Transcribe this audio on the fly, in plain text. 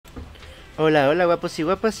Hola, hola guapos y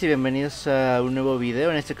guapas y bienvenidos a un nuevo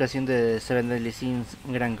video, en esta ocasión de Seven Deadly Sins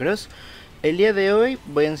Grand Cross. El día de hoy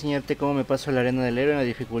voy a enseñarte cómo me paso la arena del héroe en la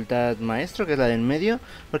dificultad maestro, que es la del medio.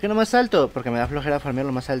 ¿Por qué no más alto? Porque me da flojera farmear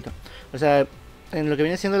lo más alto. O sea, en lo que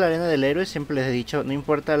viene siendo la arena del héroe siempre les he dicho, no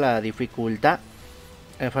importa la dificultad,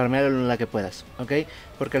 farmear la que puedas, ¿ok?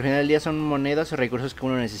 Porque al final del día son monedas o recursos que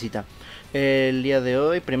uno necesita. El día de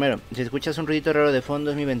hoy, primero, si escuchas un ruidito raro de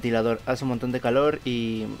fondo es mi ventilador. Hace un montón de calor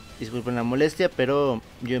y disculpen la molestia, pero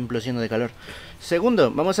yo implosiono de calor.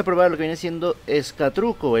 Segundo, vamos a probar lo que viene siendo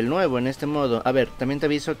Escatruco, el nuevo en este modo. A ver, también te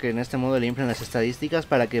aviso que en este modo le inflan las estadísticas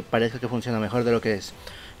para que parezca que funciona mejor de lo que es.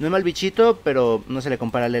 No es mal bichito, pero no se le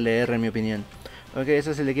compara al LR en mi opinión. Ok,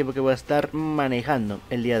 ese es el equipo que voy a estar manejando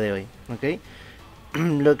el día de hoy, ok.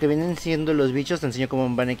 Lo que vienen siendo los bichos, te enseño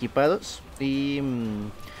cómo van equipados. Y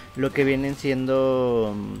lo que vienen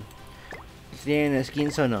siendo si tienen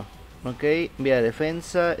skins o no. Ok, vía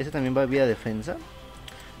defensa. Este también va vía defensa.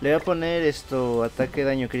 Le voy a poner esto, ataque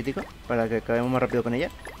daño crítico, para que acabemos más rápido con ella.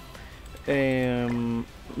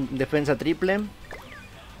 Defensa triple.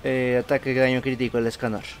 Ataque daño crítico, el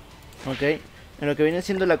Escanor. Ok, en lo que viene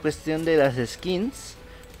siendo la cuestión de las skins.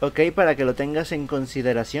 Ok, para que lo tengas en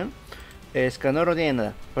consideración. Escanor no tiene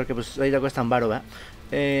nada, porque pues ahí la cuestan varo, ¿va?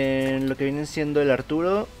 Lo que viene siendo el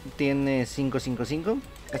Arturo tiene 555.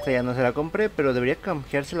 Esta ya no se la compré, pero debería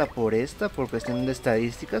canjeársela por esta, por cuestión de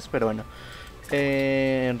estadísticas, pero bueno.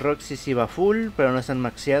 Roxy sí va full, pero no están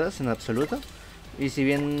maxeadas en absoluto. Y si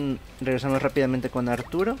bien regresamos rápidamente con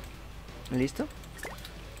Arturo. Listo.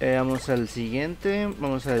 Vamos al siguiente,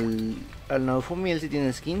 vamos al Naofumi, él sí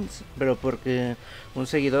tiene skins, pero porque un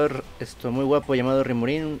seguidor muy guapo llamado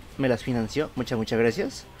Rimurin me las financió, muchas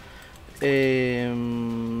gracias. El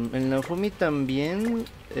Naofumi también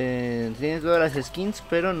tiene todas las skins,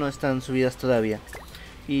 pero no están subidas todavía.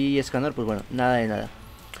 Y Escanor, pues bueno, nada de nada.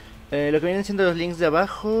 Lo que vienen siendo los links de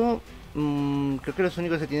abajo, creo que los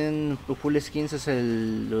únicos que tienen full skins es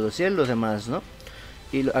el Ludociel, los demás, ¿no?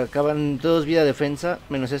 Y acaban todos vida defensa,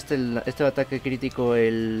 menos este ataque crítico,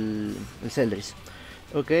 el Celdris.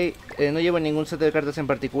 Ok, no llevo ningún set de cartas en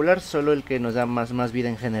particular, solo el que nos da más vida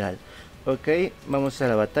en general. Ok, vamos a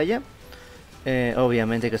la batalla.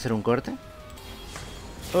 Obviamente hay que hacer un corte.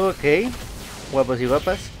 Ok, guapos y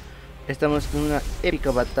guapas. Estamos en una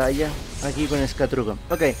épica batalla aquí con Escatruco.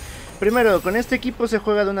 Ok, primero, con este equipo se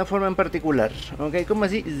juega de una forma en particular. Ok, ¿cómo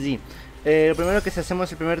así? Sí. Lo primero que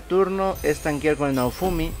hacemos el primer turno es tanquear con el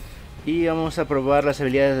Naofumi. Y vamos a probar las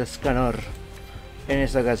habilidades de Escanor en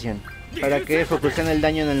esta ocasión, para que focusen el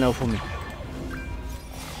daño en el Naofumi.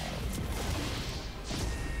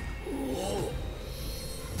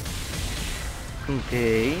 Ok.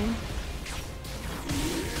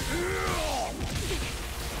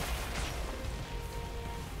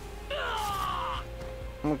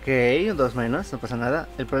 Ok, dos menos, no pasa nada.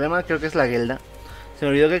 El problema creo que es la Gelda. Se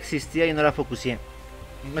me olvidó que existía y no la focusé.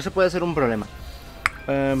 Eso puede ser un problema.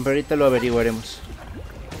 Pero ahorita lo averiguaremos.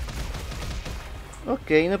 Ok,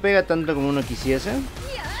 no pega tanto como uno quisiese.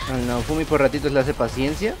 Al Naofumi por ratitos le hace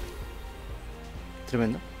paciencia.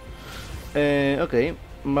 Tremendo. Ok,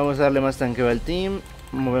 vamos a darle más tanqueo al team.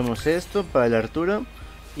 Movemos esto para el Arturo.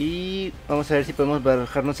 Y vamos a ver si podemos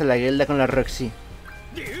bajarnos a la Gelda con la Roxy.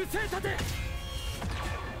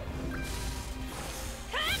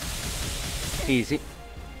 Y sí.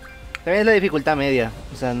 También es la dificultad media.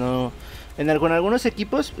 O sea, no... con algunos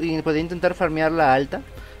equipos podría intentar farmear la alta.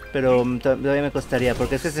 Pero todavía me costaría.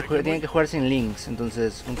 Porque es que tienen que jugar sin links.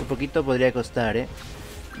 Entonces, un poquito podría costar,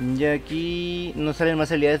 Y aquí no salen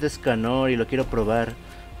más habilidades de Escanor y lo quiero probar.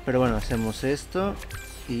 Pero bueno, hacemos esto.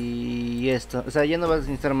 Y esto. O sea, ya no vas a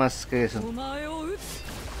necesitar más que eso.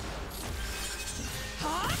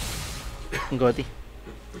 Goti.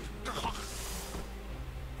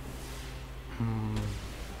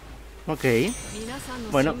 Ok.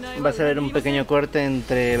 Bueno, va a ser un pequeño corte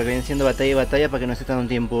entre lo que viene siendo batalla y batalla para que no esté tan un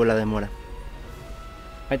tiempo la demora.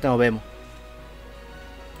 Ahorita nos vemos.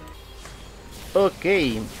 Ok,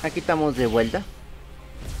 aquí estamos de vuelta.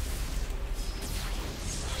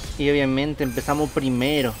 Y obviamente empezamos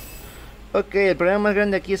primero. Ok, el problema más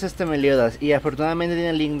grande aquí es este Meliodas. Y afortunadamente tiene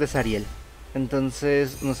el link de Zariel.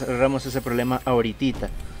 Entonces nos ahorramos ese problema ahorita.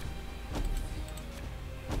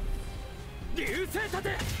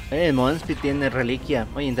 El Monspi tiene reliquia.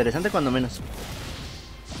 Oye, interesante cuando menos.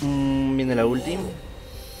 Viene la ulti.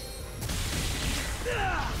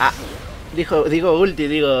 Ah, digo ulti,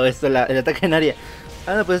 digo esto, el ataque en área.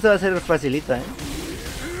 Ah, no, pues esto va a ser facilita,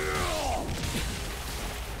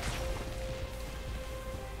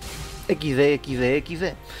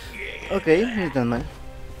 XD. Ok, ni tan mal.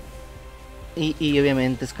 Y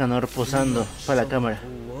obviamente Escanor posando para la cámara.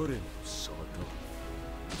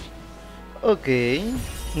 Ok,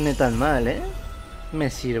 no tan mal, ¿eh? Me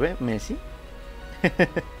sirve, Messi.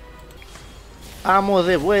 Vamos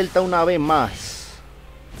de vuelta una vez más.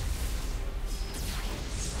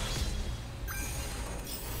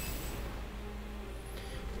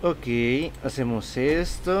 Ok, hacemos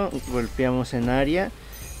esto, golpeamos en área.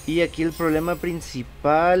 Y aquí el problema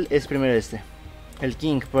principal es primero el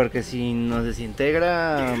King, porque si nos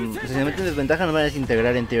desintegra, si se mete en desventaja nos va a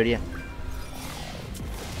desintegrar en teoría.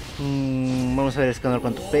 Vamos a ver Escanor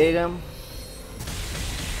cuánto pega. Ok,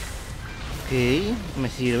 me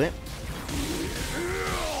sirve.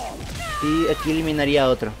 Y aquí eliminaría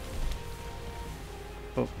otro.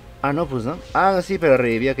 Oh. Ah, no, pues no. Ah, sí, pero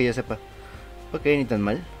revivía, que yo sepa. Ok, ni tan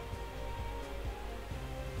mal.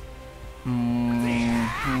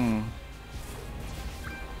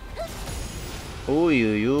 Uy,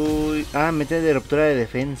 uy, uy. Ah, mete de ruptura de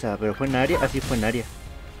defensa. Pero fue en área. Así fue en área.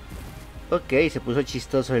 Ok, se puso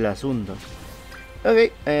chistoso el asunto.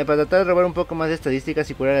 Ok, para tratar de robar un poco más de estadísticas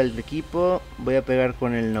y curar al equipo, voy a pegar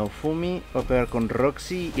con el Naofumi, voy a pegar con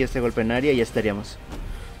Roxy y este golpe en área y ya estaríamos.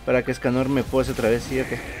 Para que Escanor me pose otra vez, sí, ok.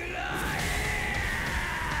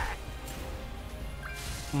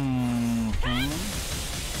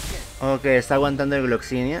 Ok, está aguantando el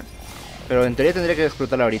Gloxinia, pero en teoría tendría que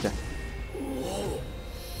explotarla ahorita.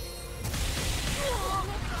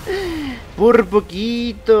 Por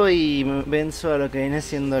poquito y venzo a lo que viene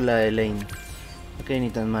siendo la de Lane. Ok, ni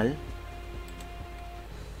tan mal.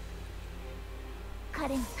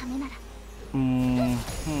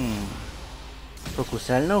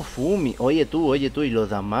 Focusar no Fumi. Oye tú, y los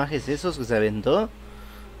damajes esos que se aventó.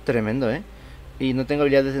 Tremendo, Y no tengo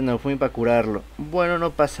habilidades de Naofumi para curarlo. Bueno,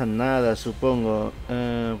 no pasa nada, supongo.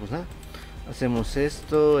 Pues nada. Hacemos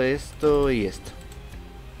esto, esto y esto.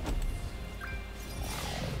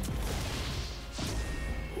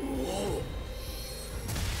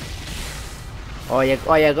 Oye,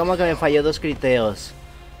 ¿cómo que me falló 2 criteos?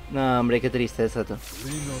 No, hombre, qué tristeza tú.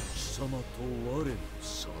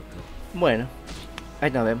 Bueno,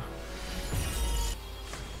 ahí nos vemos.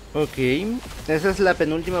 Ok, esa es la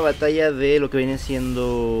penúltima batalla de lo que viene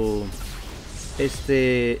siendo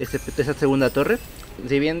esa segunda torre.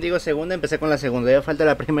 Si bien digo segunda, empecé con la segunda, ya falta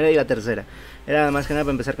la primera y la tercera. Era más que nada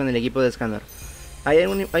para empezar con el equipo de Escanor. ¿Hay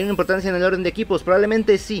una importancia en el orden de equipos?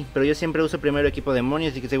 Probablemente sí, pero yo siempre uso primero equipo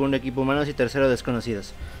demonios y segundo equipo humanos y tercero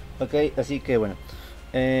desconocidos. Ok, así que bueno,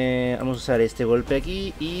 vamos a usar este golpe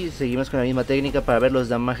aquí y seguimos con la misma técnica para ver los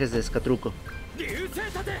damajes de Skatruko.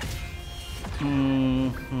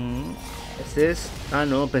 Este es... Ah,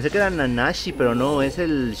 no, pensé que era Nanashi, pero no, es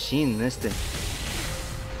el Shin, este.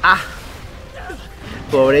 ¡Ah!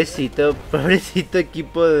 Pobrecito, pobrecito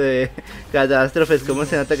equipo de catástrofes, cómo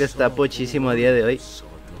se nota que está pochísimo a día de hoy.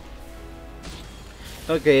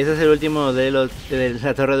 Ok, ese es el último de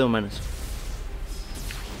la torre de humanos.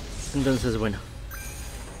 Entonces, bueno.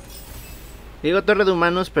 Digo torre de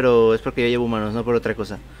humanos, pero es porque yo llevo humanos, no por otra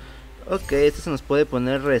cosa. Ok, esto se nos puede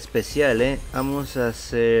poner re especial, Vamos a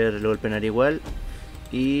hacer el golpe en área igual.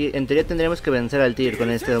 Y en teoría tendríamos que vencer al tigre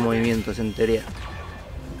con estos movimientos, en teoría.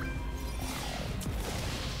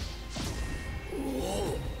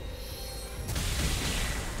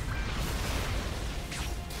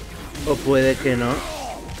 O puede que no.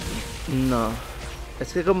 No.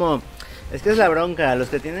 Es que como... Es que es la bronca. Los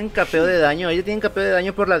que tienen capeo de daño, ellos tienen capeo de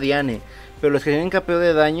daño por la Diane. Pero los que tienen capeo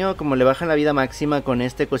de daño, como le bajan la vida máxima con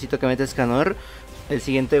este cosito que mete Escanor, el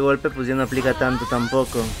siguiente golpe pues ya no aplica tanto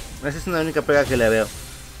tampoco. Esa es una única pega que le veo.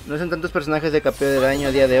 No son tantos personajes de capeo de daño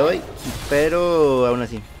a día de hoy, pero aún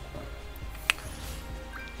así.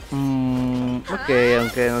 Ok,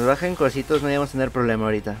 aunque nos bajen cositos no vamos a tener problema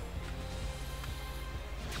ahorita.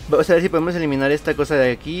 Vamos a ver si podemos eliminar esta cosa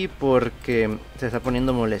de aquí porque se está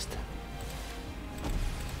poniendo molesta.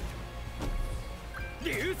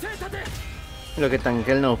 Lo que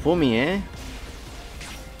tanque el Naofumi,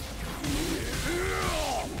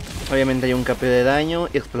 Obviamente hay un capeo de daño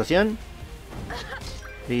y explosión.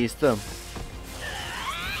 Listo.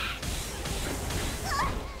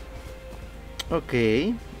 Ok,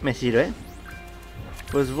 me sirve.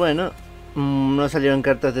 Pues bueno, no salieron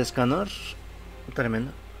cartas de Escanor.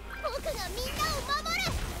 Tremendo.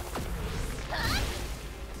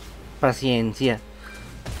 Paciencia.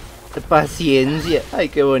 Paciencia. Ay,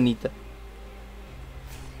 qué bonita.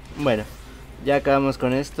 Bueno, ya acabamos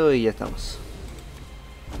con esto y ya estamos.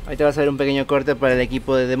 Ahí te vas a ver un pequeño corte para el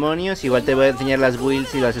equipo de demonios. Igual te voy a enseñar las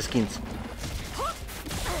builds y las skins.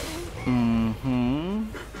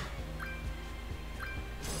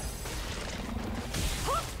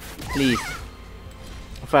 Listo.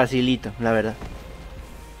 Facilito, la verdad.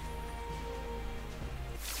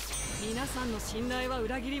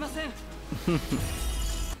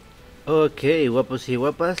 Ok, guapos y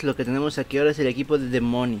guapas, lo que tenemos aquí ahora es el equipo de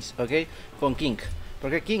demonios, ¿ok? Con King. ¿Por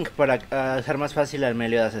qué King? Para hacer más fácil al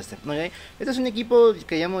Meliodas este, ¿ok? Este es un equipo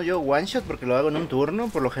que llamo yo one shot porque lo hago en un turno,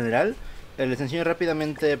 por lo general. Les enseño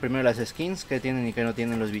rápidamente primero las skins que tienen y que no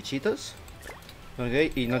tienen los bichitos.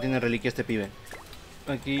 Ok, y no tiene reliquia este pibe.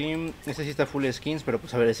 Aquí, este sí está full skins, pero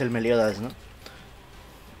pues a ver, es el Meliodas, ¿no?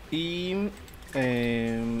 Y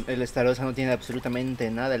el Starosa no tiene absolutamente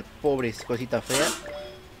nada, el pobre es cosita fea.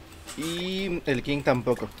 Y el King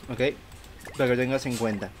tampoco, ¿ok? Para que lo tengas en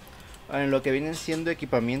cuenta. Ahora, en lo que vienen siendo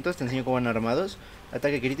equipamientos, te enseño cómo van armados.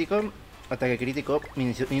 Ataque crítico,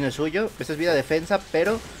 mino suyo. Esto es vida defensa,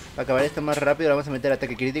 pero para acabar esto más rápido vamos a meter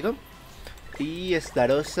ataque crítico. Y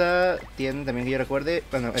Starosa tiene también que yo recuerde,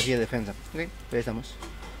 bueno, es vida defensa, ¿ok? Ahí estamos.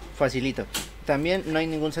 Facilito. También no hay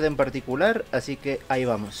ningún set en particular, así que ahí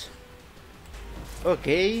vamos. Ok,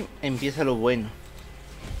 empieza lo bueno.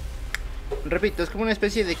 Repito, es como una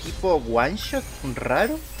especie de equipo one shot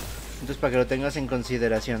raro. Entonces para que lo tengas en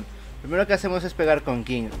consideración. Primero que hacemos es pegar con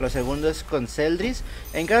King. Lo segundo es con Celdris.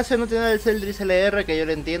 En caso de no tener el Celdris LR, que yo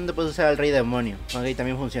lo entiendo, puedes usar al Rey Demonio. Ok,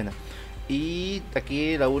 también funciona. Y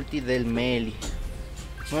aquí la ulti del melee.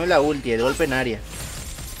 No la ulti, el golpe en área.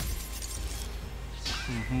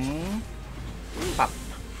 Pap.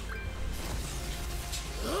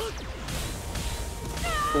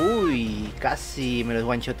 Uy, casi me los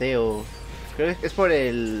guanchoteo. Creo que es por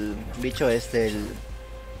el bicho este, el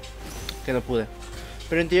que no pude.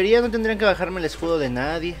 Pero en teoría no tendrían que bajarme el escudo de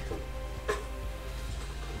nadie.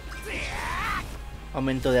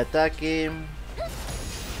 Aumento de ataque.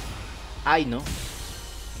 Ay, no.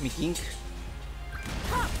 Mi King.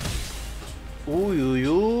 Uy, uy,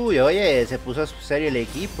 uy. Oye, se puso serio el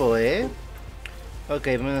equipo, Ok,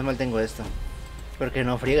 menos mal tengo esto. Porque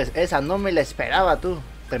no friegues. Esa no me la esperaba, tú.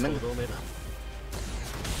 Tremendo.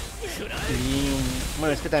 Y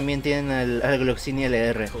bueno, es que también tienen al Gloxini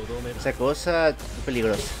LR. Esa cosa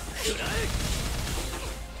peligrosa.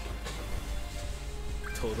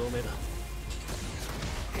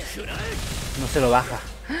 No se lo baja.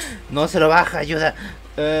 No se lo baja, ayuda.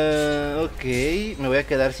 Ok, me voy a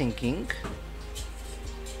quedar sin King.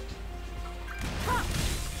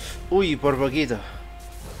 Uy, por poquito.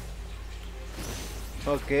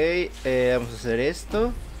 Ok, vamos a hacer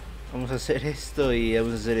esto. Vamos a hacer esto y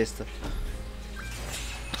vamos a hacer esto.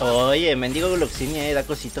 Oye, mendigo Gloxinia, da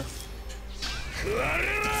cosito.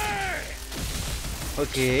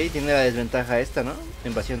 Ok, tiene la desventaja esta, ¿no?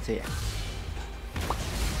 Invasión sí.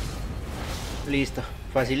 Listo,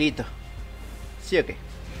 facilito. Sí, ok.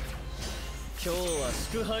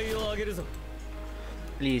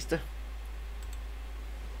 Listo.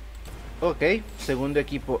 Ok, segundo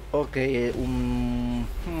equipo. Ok,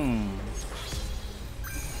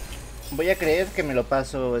 voy a creer que me lo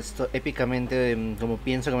paso esto épicamente, como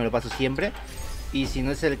pienso que me lo paso siempre. Y si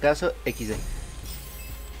no es el caso, XD.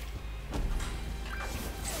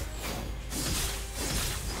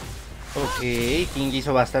 Ok, King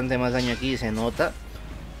hizo bastante más daño aquí, se nota.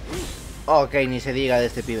 Ok, ni se diga de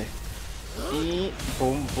este pibe. Y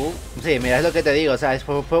pum, pum. Sí, mira, es lo que te digo, o sea, es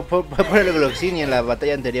por el Gloxini en la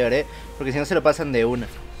batalla anterior, porque si no se lo pasan de una.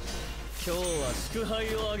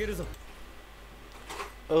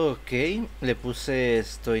 Ok, le puse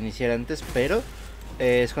esto iniciar antes, pero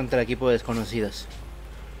es contra el equipo de desconocidos.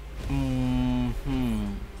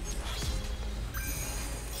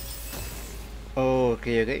 Ok,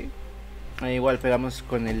 ok. Igual pegamos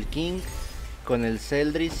con el King, con el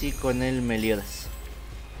Celdris y con el Meliodas.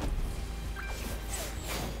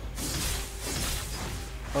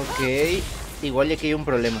 Ok, igual ya que hay un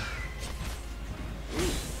problema.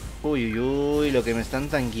 Uy, uy, uy, lo que me están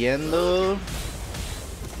tanqueando.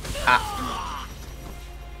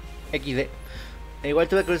 XD. Igual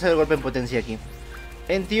tuve que usar el golpe en potencia aquí.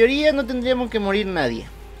 En teoría no tendríamos que morir nadie.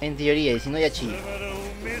 En teoría, y si no ya chillo.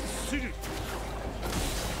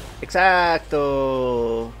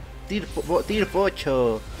 Exacto. Tir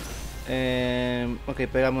pocho. Ok,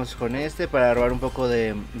 pegamos con este para robar un poco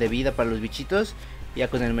de vida para los bichitos. Ya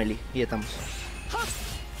con el melee, y ya estamos.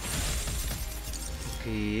 Ok.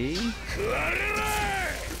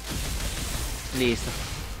 Listo.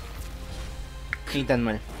 Ni tan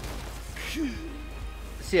mal.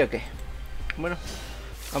 Sí, ok. Bueno,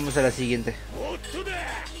 vamos a la siguiente.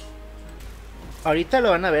 Ahorita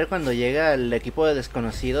lo van a ver cuando llega el equipo de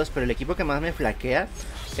desconocidos, pero el equipo que más me flaquea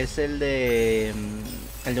es el de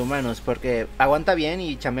humanos, porque aguanta bien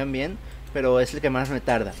y chambean bien, pero es el que más me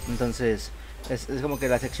tarda. Entonces es como que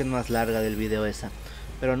la sección más larga del video esa.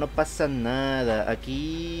 Pero no pasa nada.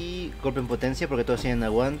 Aquí golpe en potencia porque todos tienen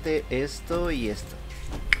aguante. Esto y esto.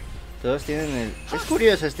 Todos tienen el... Es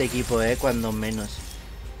curioso este equipo, cuando menos.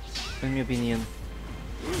 En mi opinión.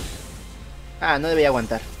 Ah, no debería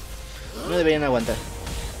aguantar. No deberían aguantar.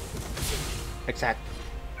 Exacto.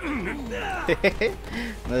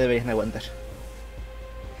 No deberían aguantar.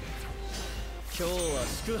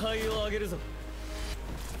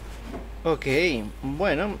 Ok,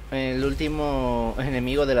 bueno, el último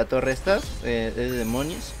enemigo de la torre esta es de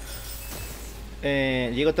demonios.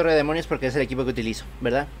 Digo torre de demonios porque es el equipo que utilizo,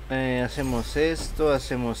 ¿verdad? Hacemos esto,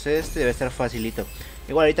 hacemos este, debe estar facilito.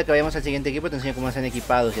 Igual ahorita que vayamos al siguiente equipo te enseño cómo están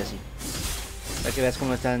equipados y así, para que veas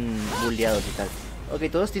cómo están bulleados y tal.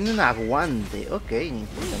 Ok, todos tienen aguante, ok, ni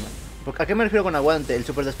importa más. ¿A qué me refiero con aguante? El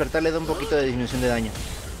super despertar le da un poquito de disminución de daño.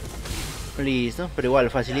 Listo, pero igual,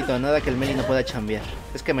 facilito, nada que el Meli no pueda chambear.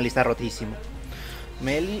 Es que Meli está rotísimo.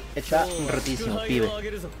 Meli está rotísimo, pibe.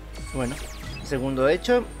 Bueno, segundo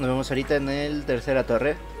hecho, nos vemos ahorita en el tercera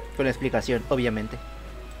torre, con la explicación, obviamente.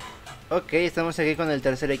 Ok, estamos aquí con el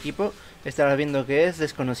tercer equipo. Estarás viendo que es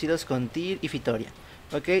desconocidos con Tyr y Fitoria.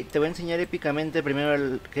 Ok, te voy a enseñar épicamente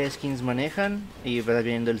primero qué skins manejan y vas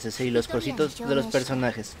viendo el CC y los cositos de los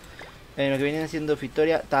personajes. Lo que viene siendo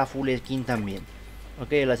Fitoria está full skin también.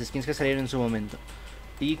 Ok, las skins que salieron en su momento.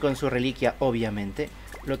 Y con su reliquia, obviamente.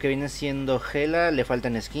 Lo que viene siendo Hela, le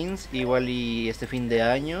faltan skins. Igual y este fin de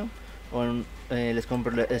año les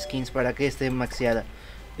compro skins para que esté maxeada.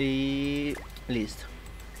 Y listo.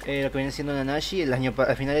 Lo que viene siendo Nanashi,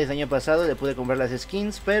 a finales del año pasado le pude comprar las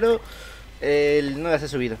skins, pero no las he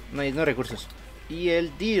subido, no hay recursos. Y el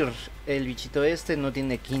Tyr, el bichito este, no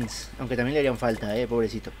tiene skins, aunque también le harían falta,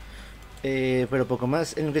 pobrecito. Pero poco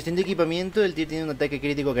más. En cuestión de equipamiento, el Tyr tiene un ataque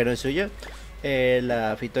crítico que no es suyo.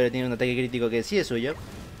 La Fitoria tiene un ataque crítico que sí es suyo.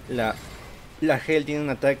 La Hel tiene un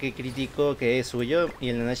ataque crítico que es suyo. Y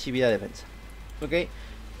el Nanashi vida defensa. Ok,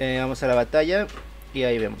 vamos a la batalla. Y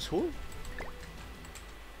ahí vemos.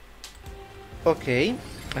 Ok,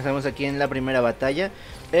 estamos aquí en la primera batalla.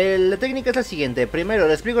 La técnica es la siguiente. Primero,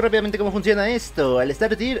 le explico rápidamente cómo funciona esto. Al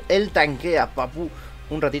estar Tyr, él tanquea, papu,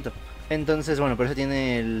 un ratito. Entonces, bueno, por eso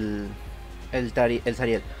tiene el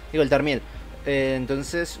Zariel. Digo, el Tarmiel.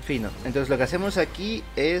 Entonces, fino. Entonces lo que hacemos aquí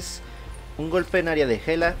es un golpe en área de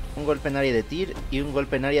Hela, un golpe en área de Tyr y un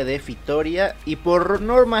golpe en área de Fitoria. Y por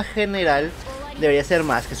norma general debería ser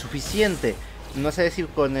más que suficiente. No sé si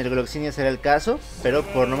con el Gloxinia será el caso, pero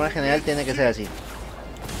por norma general tiene que ser así.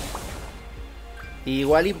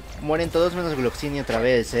 Igual y mueren todos menos Gloxinia otra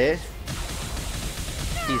vez, Y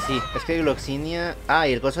sí, es que Gloxinia... Ah,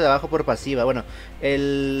 y el coso de abajo por pasiva. Bueno,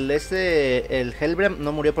 el Hellbrand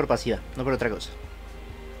no murió por pasiva, no por otra cosa.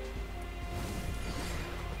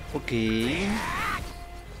 Ok.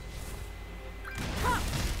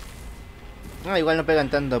 Ah, igual no pegan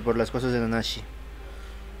tanto por las cosas de Nanashi.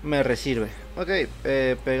 Me resirve. Ok,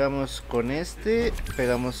 pegamos con este,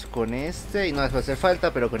 pegamos con este. Y no les va a hacer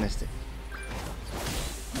falta, pero con este.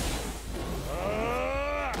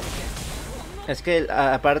 Es que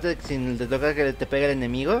aparte, si te toca que te pega el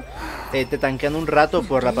enemigo, te tanquean un rato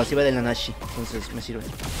por la pasiva del Nanashi. Entonces me sirve.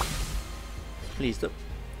 Listo.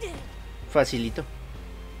 Facilito.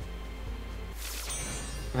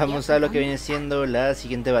 Vamos a lo que viene siendo la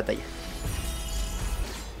siguiente batalla.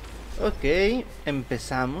 Ok,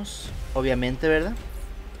 empezamos. Obviamente, ¿verdad?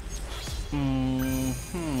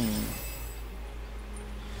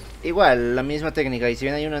 Igual, la misma técnica. Y si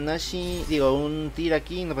bien hay una Nanashi, digo, un Tyr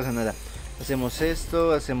aquí, no pasa nada. Hacemos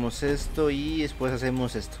esto y después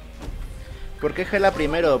hacemos esto. ¿Por qué Hela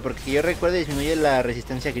primero? Porque yo recuerdo disminuye la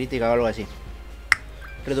resistencia crítica o algo así.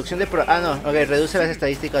 Reducción de ah, no, ok, reduce las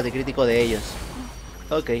estadísticas de crítico de ellos.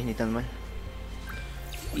 Ok, ni tan mal.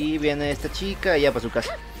 Y viene esta chica y ya para su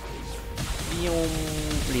casa.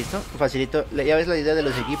 Listo, facilito. Ya ves, la idea de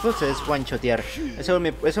los equipos es one-shotear. Eso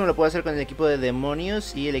me lo puedo hacer con el equipo de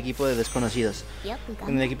demonios y el equipo de desconocidos.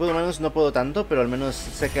 Con el equipo de humanos no puedo tanto, pero al menos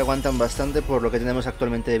sé que aguantan bastante por lo que tenemos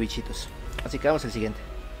actualmente de bichitos. Así que vamos al siguiente.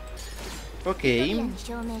 Ok.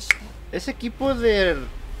 Ese equipo de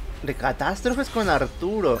catástrofes con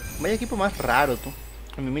Arturo. Vaya equipo más raro, tú.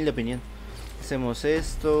 En mi humilde opinión. Hacemos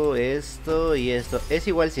esto y esto. Es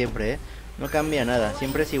igual siempre, no cambia nada.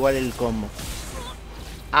 Siempre es igual el combo.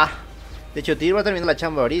 Ah, de hecho Tyr va a terminar la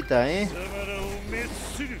chamba ahorita,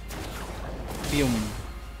 Pium.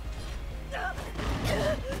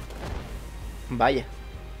 Vaya.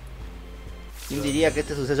 ¿Quién diría que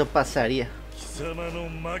este suceso pasaría?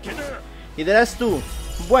 Y dirás tú,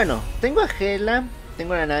 bueno, tengo a Hela,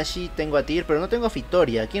 tengo a Nanashi, tengo a Tyr, pero no tengo a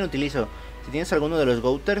Fitoria. ¿Quién utilizo? Si tienes alguno de los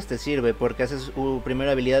Gouters te sirve, porque haces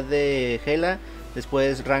primera habilidad de Hela,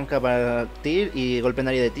 después ranka para Tyr y golpe en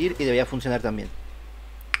área de Tyr y debería funcionar también.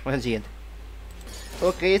 Vamos al siguiente.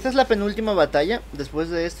 Ok, esta es la penúltima batalla. Después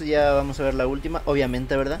de esto ya vamos a ver la última,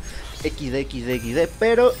 obviamente, ¿verdad? XD,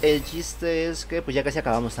 pero el chiste es que pues ya casi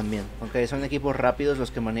acabamos también. Ok, son equipos rápidos los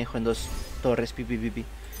que manejo en 2 torres, pipi.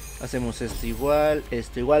 Hacemos esto igual.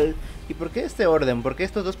 ¿Y por qué este orden? ¿Por qué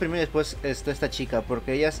estos dos primero y después esta chica?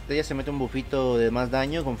 Porque ella se mete un bufito de más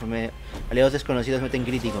daño conforme aliados desconocidos meten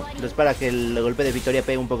crítico. Entonces para que el golpe de victoria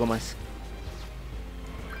pegue un poco más.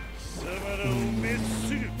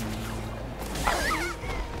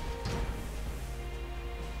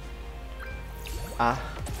 Ah.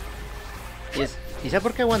 ¿Y sabe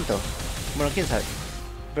por qué aguanto? Bueno, quién sabe.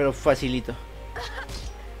 Pero facilito.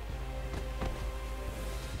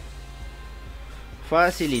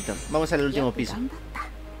 Vamos al último piso.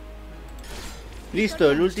 Listo,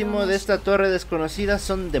 el último de esta torre desconocida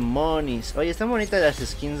son demonios. Oye, están bonitas las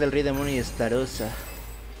skins del rey demonio y Estarosa.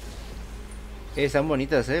 Están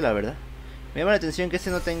bonitas, la verdad. Me llama la atención que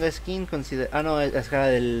este no tenga skin. Ah, no, es cara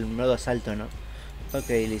del modo asalto, ¿no? Ok,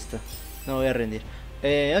 listo. No voy a rendir.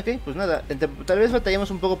 Ok, pues nada. Tal vez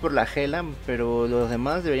batallemos un poco por la gela, pero los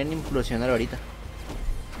demás deberían implosionar ahorita.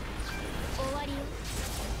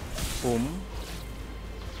 Pum.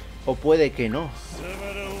 O puede que no.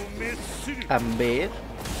 A ver.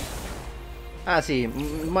 Ah, sí.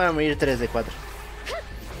 Voy a morir 3 de 4.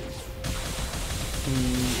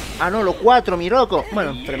 Ah, no, lo 4, mi loco.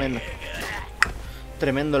 Bueno, tremendo.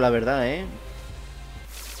 Tremendo, la verdad,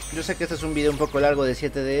 Yo sé que este es un video un poco largo de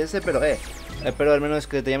 7DS, pero espero al menos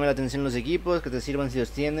que te llame la atención los equipos, que te sirvan si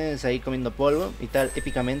los tienes ahí comiendo polvo y tal,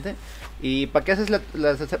 épicamente. ¿Y para qué haces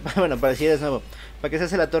bueno, para si eres nuevo, ¿para qué se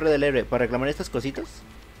hace la torre del héroe? Para reclamar estas cositas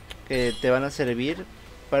que te van a servir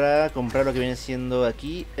para comprar lo que viene siendo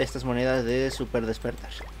aquí estas monedas de super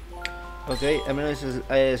despertar. Ok, al menos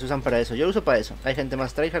se usan para eso. Yo lo uso para eso. Hay gente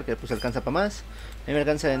más tryhard que pues alcanza para más. A mí me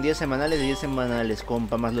alcanza en 10 semanales y 10 semanales,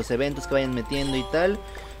 compa, más los eventos que vayan metiendo y tal.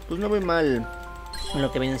 Pues no voy mal en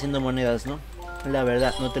lo que vienen siendo monedas, ¿no? La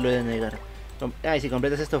verdad, no te lo he de negar. Y si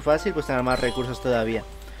completas esto fácil, pues tendrá más recursos todavía.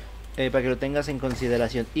 Para que lo tengas en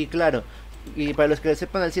consideración. Y claro, y para los que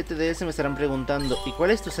sepan al 7DS me estarán preguntando, ¿y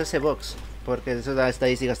cuál es tu CC Box? Porque eso da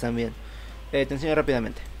estadísticas también. Te enseño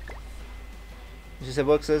rápidamente. Ese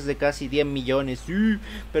box es de casi 10 millones, sí,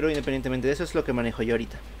 pero independientemente de eso es lo que manejo yo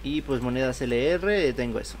ahorita. Y pues monedas LR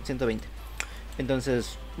tengo eso, 120.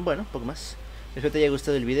 Entonces, bueno, poco más. Espero te haya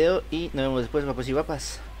gustado el video y nos vemos después, guapos y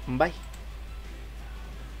guapas. Bye.